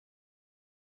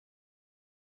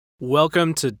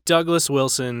Welcome to Douglas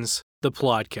Wilson's The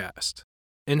Plodcast.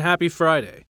 And happy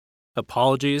Friday.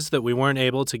 Apologies that we weren't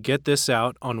able to get this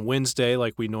out on Wednesday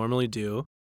like we normally do,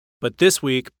 but this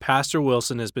week, Pastor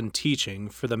Wilson has been teaching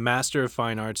for the Master of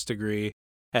Fine Arts degree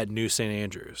at New St.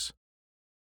 Andrews.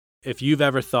 If you've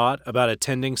ever thought about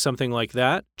attending something like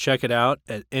that, check it out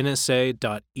at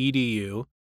nsa.edu,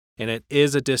 and it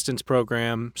is a distance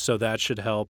program, so that should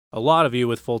help a lot of you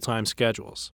with full-time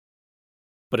schedules.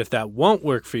 But if that won't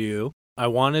work for you, I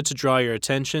wanted to draw your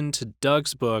attention to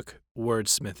Doug's book,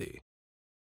 Wordsmithy.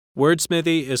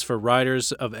 Wordsmithy is for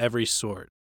writers of every sort,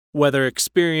 whether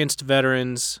experienced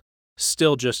veterans,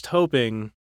 still just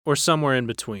hoping, or somewhere in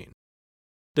between.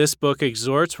 This book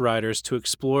exhorts writers to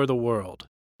explore the world,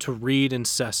 to read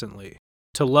incessantly,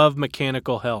 to love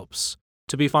mechanical helps,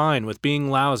 to be fine with being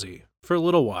lousy for a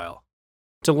little while,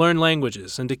 to learn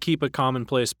languages and to keep a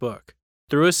commonplace book.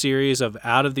 Through a series of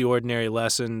out-of-the-ordinary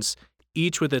lessons,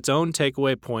 each with its own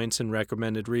takeaway points and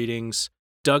recommended readings,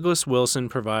 Douglas Wilson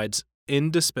provides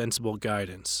indispensable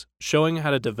guidance, showing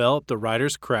how to develop the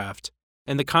writer's craft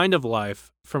and the kind of life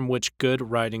from which good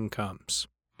writing comes.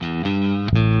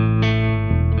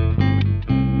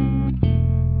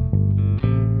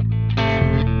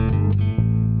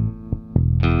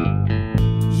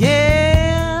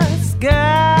 Yes, God.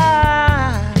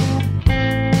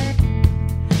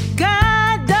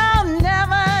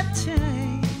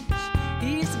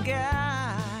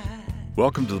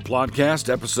 Welcome to the Plodcast,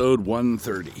 episode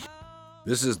 130.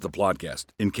 This is the Plodcast.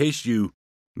 In case you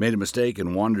made a mistake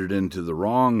and wandered into the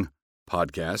wrong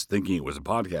podcast, thinking it was a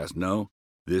podcast, no,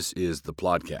 this is the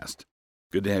Plodcast.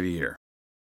 Good to have you here.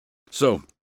 So,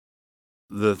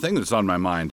 the thing that's on my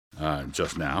mind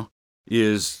just now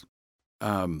is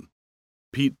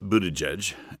Pete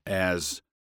Buttigieg as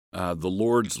the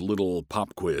Lord's little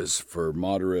pop quiz for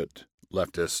moderate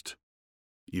leftist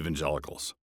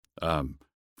evangelicals.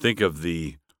 Think of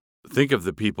the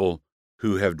people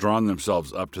who have drawn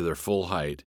themselves up to their full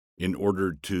height in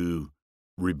order to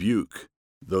rebuke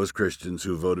those Christians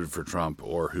who voted for Trump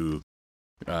or who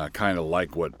kind of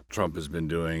like what Trump has been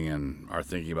doing and are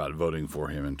thinking about voting for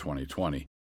him in 2020.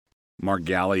 Mark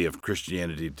Galli of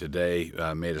Christianity Today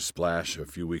made a splash a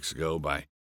few weeks ago by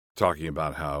talking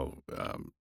about how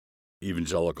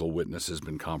evangelical witness has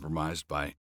been compromised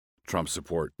by Trump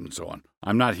support and so on.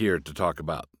 I'm not here to talk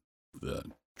about the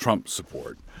Trump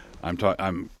support. I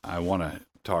want to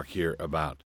talk here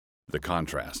about the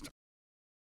contrast.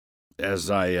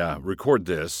 As I record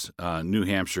this, New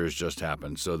Hampshire has just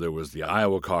happened. So there was the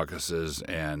Iowa caucuses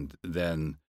and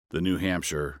then the New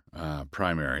Hampshire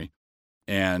primary.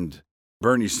 And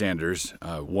Bernie Sanders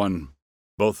won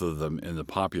both of them in the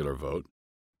popular vote.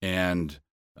 And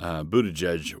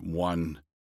Buttigieg won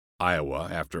Iowa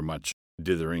after much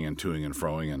dithering and toing and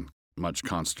froing and much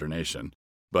consternation.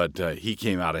 But he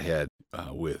came out ahead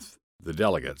with the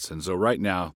delegates. And so right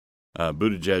now,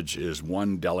 Buttigieg is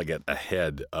one delegate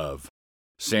ahead of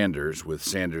Sanders, with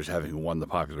Sanders having won the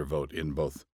popular vote in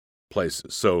both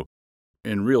places. So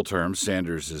in real terms,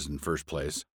 Sanders is in first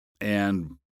place.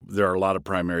 And there are a lot of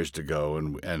primaries to go.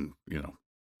 And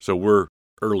so we're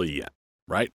early yet,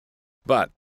 right? But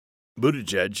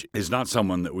Buttigieg is not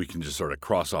someone that we can just sort of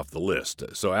cross off the list.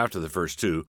 So after the first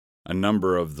two, a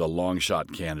number of the long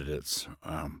shot candidates,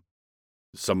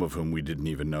 some of whom we didn't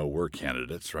even know were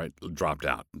candidates, right, dropped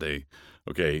out.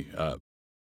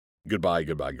 Goodbye.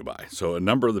 So a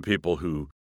number of the people who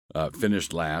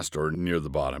finished last or near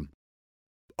the bottom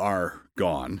are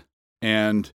gone,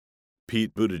 and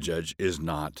Pete Buttigieg is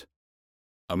not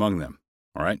among them.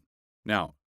 All right.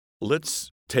 Now, let's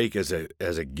take as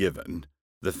a given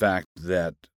the fact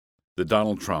that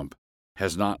Donald Trump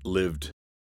has not lived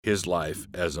his life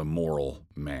as a moral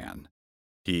man.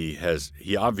 He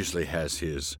obviously has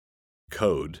his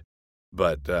code,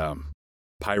 but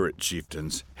pirate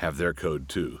chieftains have their code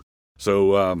too.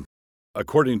 So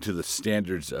according to the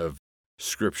standards of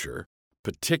Scripture,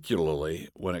 particularly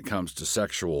when it comes to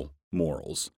sexual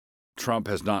morals, Trump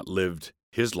has not lived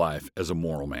his life as a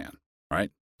moral man, right?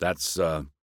 That's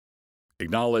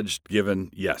acknowledged,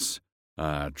 given, yes.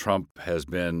 Trump has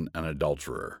been an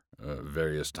adulterer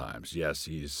various times. Yes,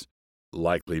 he's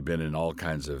likely been in all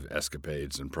kinds of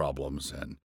escapades and problems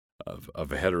and of a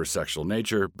heterosexual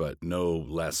nature, but no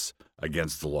less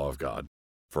against the law of God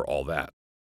for all that.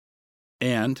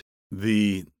 And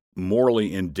the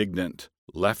morally indignant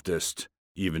leftist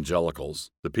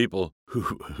evangelicals, the people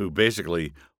who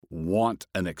basically want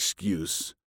an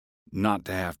excuse not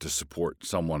to have to support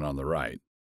someone on the right,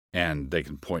 and they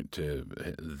can point to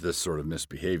this sort of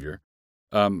misbehavior,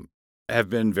 have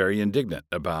been very indignant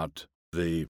about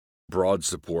the broad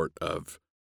support of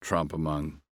Trump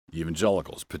among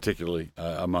evangelicals, particularly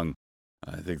among,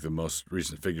 I think the most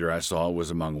recent figure I saw was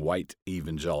among white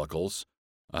evangelicals.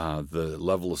 The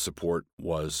level of support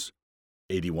was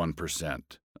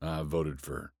 81% voted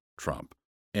for Trump.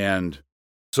 And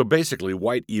so basically,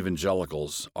 white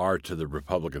evangelicals are to the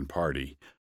Republican Party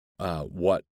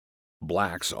what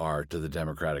blacks are to the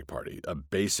Democratic Party, a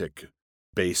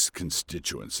base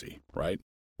constituency, right?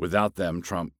 Without them,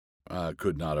 Trump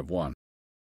could not have won.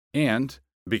 And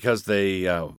because they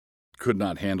could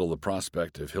not handle the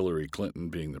prospect of Hillary Clinton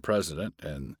being the president,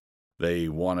 and they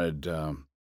wanted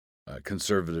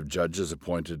conservative judges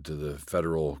appointed to the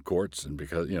federal courts, and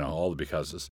because, all the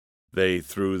becauses, they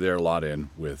threw their lot in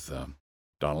with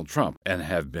Donald Trump and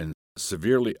have been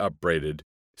severely upbraided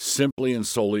simply and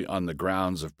solely on the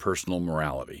grounds of personal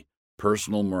morality.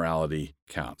 Personal morality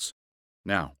counts.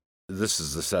 Now, this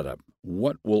is the setup.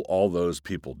 What will all those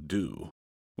people do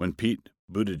when Pete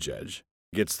Buttigieg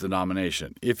gets the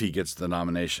nomination, if he gets the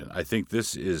nomination? I think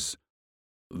this is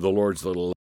the Lord's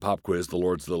little pop quiz, the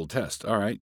Lord's little test. All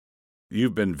right,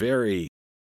 you've been very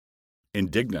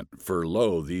indignant for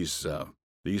these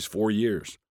 4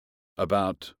 years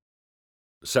about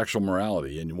sexual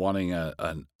morality and wanting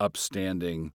an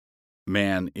upstanding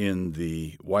man in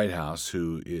the White House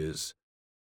who is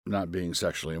not being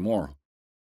sexually immoral.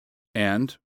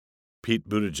 And Pete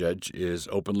Buttigieg is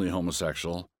openly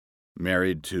homosexual,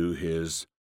 married to his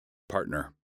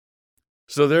partner.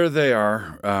 So there they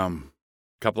are,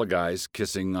 couple of guys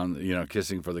kissing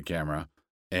for the camera.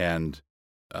 And,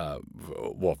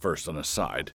 first on a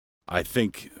side, I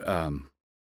think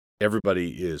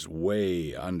everybody is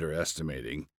way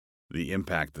underestimating the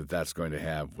impact that that's going to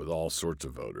have with all sorts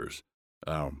of voters.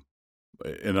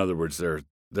 In other words, there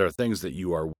are things that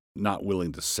you are not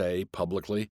willing to say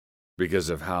publicly because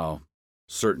of how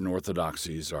certain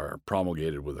orthodoxies are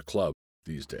promulgated with a club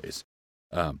these days.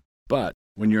 But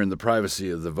when you're in the privacy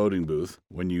of the voting booth,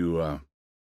 when you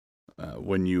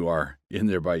are in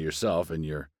there by yourself and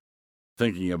you're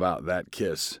thinking about that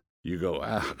kiss, you go,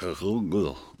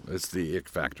 it's the ick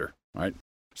factor, right?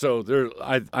 So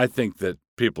I think that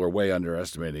people are way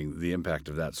underestimating the impact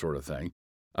of that sort of thing.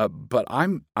 But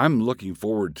I'm looking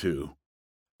forward to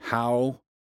how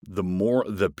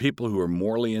the people who are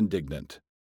morally indignant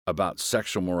about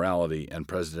sexual morality and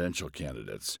presidential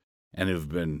candidates and who've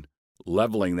been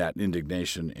leveling that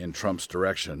indignation in Trump's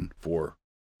direction for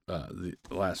the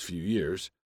last few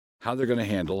years, how they're going to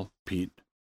handle Pete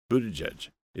Buttigieg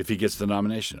if he gets the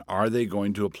nomination. Are they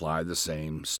going to apply the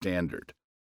same standard?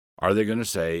 Are they going to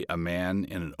say a man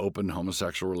in an open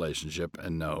homosexual relationship,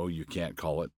 and no, you can't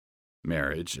call it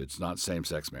marriage. It's not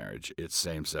same-sex marriage. It's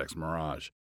same-sex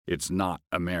marriage. It's not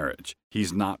a marriage.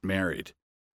 He's not married.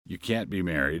 You can't be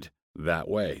married that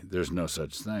way. There's no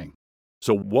such thing.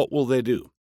 So what will they do?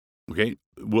 Okay,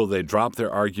 will they drop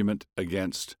their argument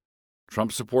against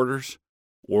Trump supporters,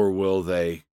 or will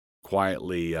they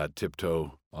quietly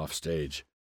tiptoe off stage,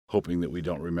 hoping that we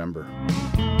don't remember?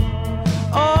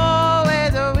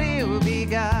 Always will be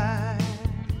God.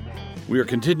 We are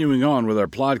continuing on with our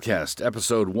podcast,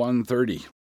 episode 130.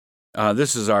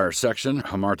 This is our section,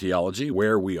 Hamartiology,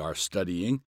 where we are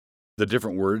studying the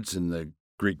different words in the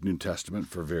Greek New Testament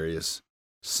for various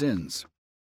sins.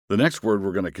 The next word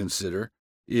we're going to consider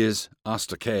is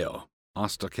astocheo.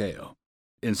 Astocheo.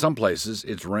 In some places,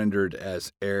 it's rendered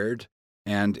as erred,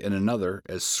 and in another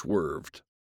as swerved.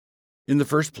 In the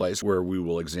first place, where we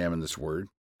will examine this word,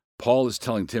 Paul is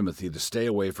telling Timothy to stay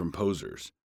away from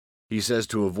posers. He says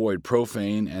to avoid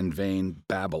profane and vain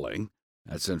babbling,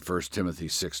 that's in 1 Timothy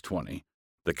 6:20,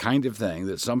 the kind of thing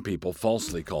that some people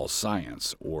falsely call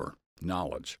science or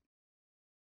knowledge.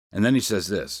 And then he says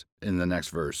this in the next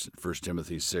verse, 1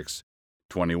 Timothy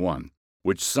 6:21,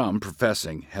 which some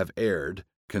professing have erred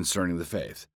concerning the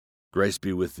faith. Grace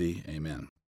be with thee. Amen.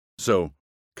 So,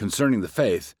 concerning the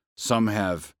faith, some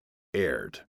have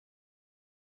erred.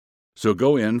 So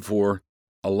go in for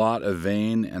a lot of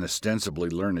vain and ostensibly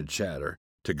learned chatter.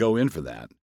 To go in for that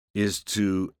is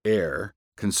to err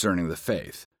concerning the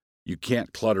faith. You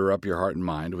can't clutter up your heart and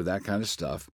mind with that kind of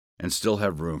stuff and still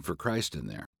have room for Christ in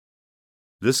there.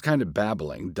 This kind of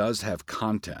babbling does have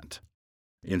content.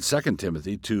 In 2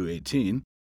 Timothy 2:18,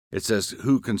 it says,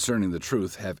 who concerning the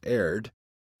truth have erred,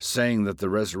 saying that the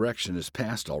resurrection is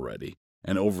past already,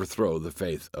 and overthrow the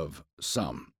faith of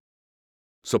some.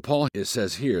 So Paul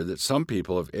says here that some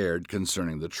people have erred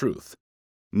concerning the truth.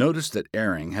 Notice that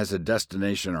erring has a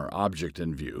destination or object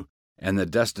in view, and the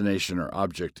destination or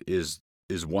object is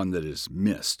one that is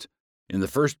missed. In the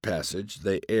first passage,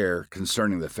 they err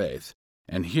concerning the faith,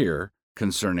 and here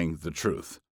concerning the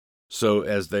truth. So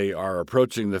as they are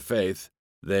approaching the faith,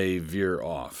 they veer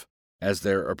off. as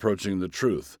they're approaching the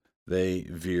truth, they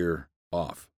veer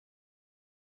off.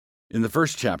 In the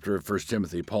first chapter of 1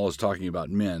 Timothy, Paul is talking about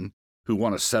men who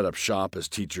want to set up shop as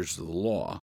teachers of the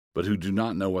law, but who do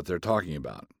not know what they're talking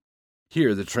about.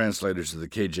 Here, the translators of the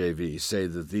KJV say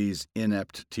that these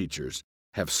inept teachers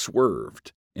have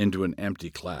swerved into an empty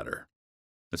clatter.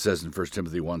 It says in 1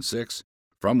 Timothy 1:6,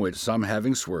 from which some,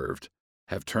 having swerved,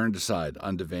 have turned aside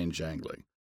unto vain jangling.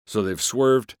 So they've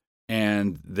swerved,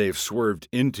 and they've swerved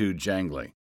into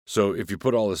jangling. So if you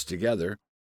put all this together,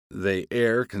 they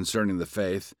err concerning the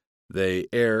faith, they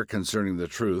err concerning the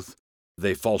truth,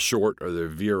 they fall short or they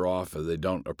veer off or they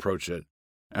don't approach it.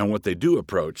 And what they do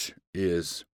approach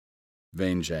is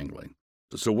vain jangling.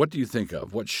 So what do you think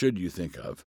of? What should you think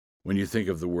of when you think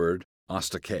of the word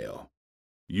astocheo?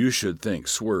 You should think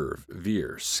swerve,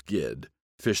 veer, skid,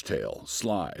 fishtail,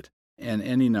 slide, and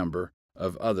any number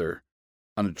of other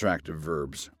unattractive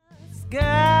verbs.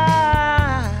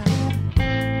 God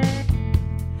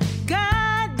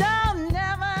don't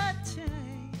never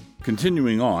change.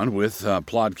 Continuing on with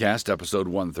Plodcast episode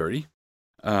 130,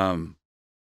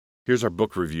 here's our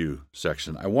book review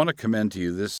section. I want to commend to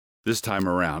you this time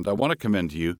around, I want to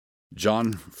commend to you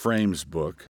John Frame's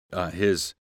book,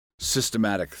 his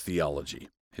systematic theology.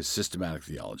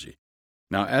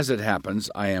 Now, as it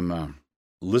happens, I am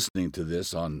listening to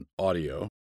this on audio.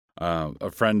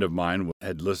 A friend of mine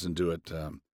had listened to it,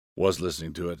 was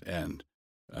listening to it, and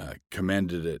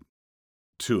commended it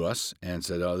to us and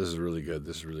said, "Oh, this is really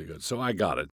good." So I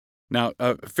got it. Now,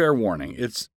 fair warning: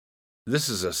 this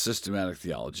is a systematic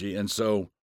theology, and so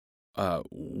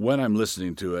when I'm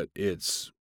listening to it,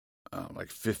 it's like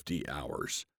 50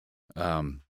 hours,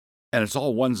 and it's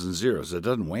all ones and zeros. It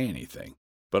doesn't weigh anything,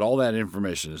 but all that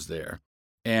information is there.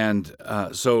 And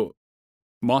so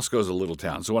Moscow's a little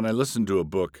town. So when I listen to a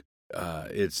book,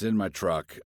 it's in my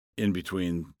truck in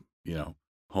between,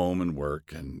 home and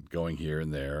work and going here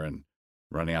and there and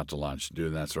running out to lunch,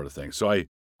 doing that sort of thing. So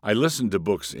I listen to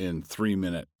books in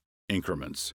 3-minute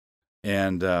increments.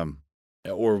 And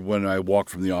or when I walk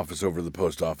from the office over to the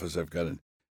post office, I've got an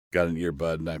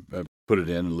earbud and I put it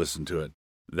in and listen to it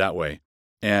that way.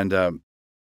 And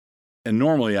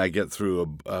normally I get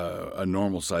through a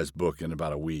normal-sized book in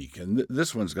about a week, and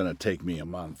this one's going to take me a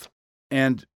month.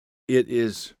 And it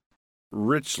is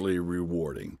richly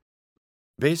rewarding.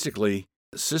 Basically,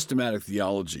 systematic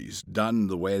theologies done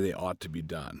the way they ought to be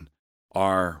done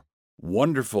are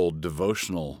wonderful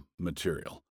devotional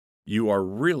material. You are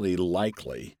really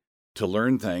likely to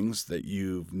learn things that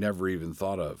you've never even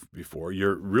thought of before.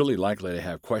 You're really likely to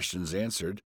have questions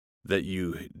answered that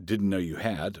you didn't know you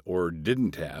had or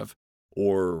didn't have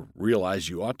or realize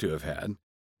you ought to have had.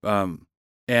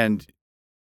 And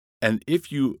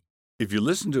if you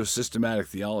listen to a systematic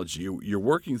theology, you're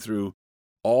working through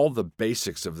all the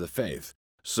basics of the faith.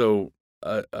 So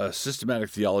a systematic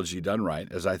theology done right,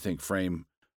 as I think Frame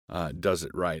does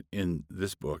it right in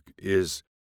this book, is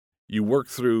you work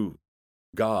through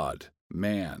God,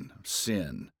 man,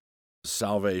 sin,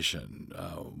 salvation,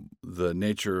 the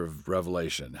nature of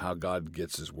revelation, how God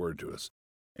gets his word to us.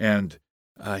 And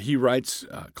he writes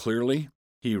clearly.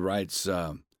 He writes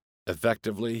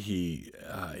effectively.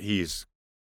 He's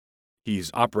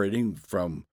operating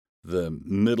from the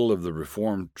middle of the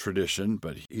Reformed tradition,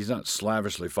 but he's not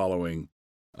slavishly following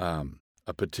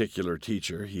a particular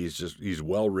teacher. He's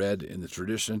well read in the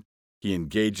tradition. He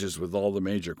engages with all the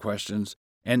major questions,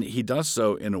 and he does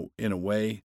so in a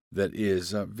way that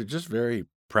is just very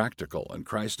practical and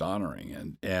Christ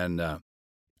honoring. And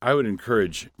I would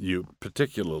encourage you,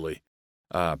 particularly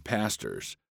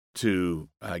pastors, to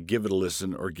give it a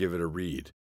listen or give it a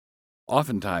read.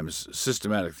 Oftentimes,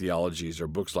 systematic theologies or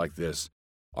books like this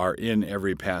are in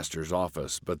every pastor's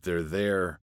office, but they're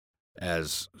there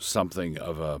as something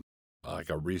of like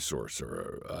a resource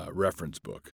or a reference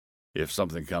book. If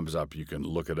something comes up, you can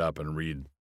look it up and read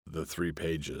the 3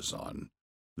 pages on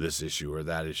this issue or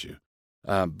that issue.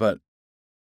 But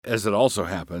as it also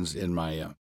happens in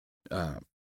my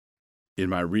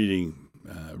reading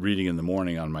in the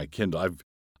morning on my Kindle,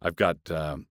 I've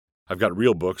got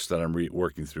real books that I'm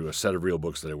working through, a set of real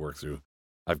books that I work through.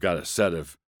 I've got a set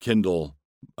of Kindle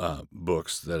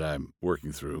books that I'm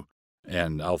working through,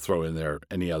 and I'll throw in there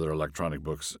any other electronic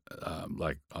books,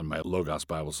 like on my Logos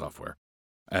Bible software.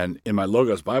 And in my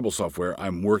Logos Bible software,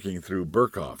 I'm working through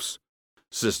Berkhof's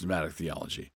systematic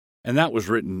theology. And that was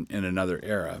written in another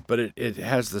era, but it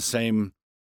has the same,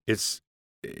 it's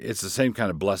the same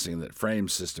kind of blessing that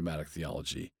Frame's systematic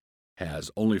theology has.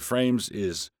 Only Frame's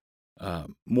is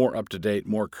more up to date,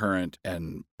 more current,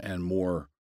 and more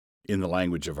in the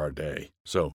language of our day.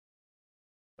 So,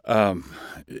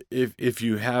 if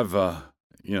you have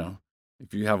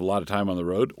if you have a lot of time on the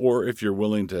road, or if you're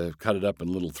willing to cut it up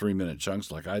in little 3-minute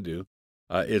chunks like I do,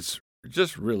 it's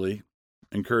just really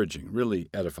encouraging, really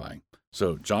edifying.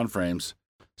 So John Frame's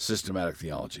Systematic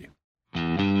Theology.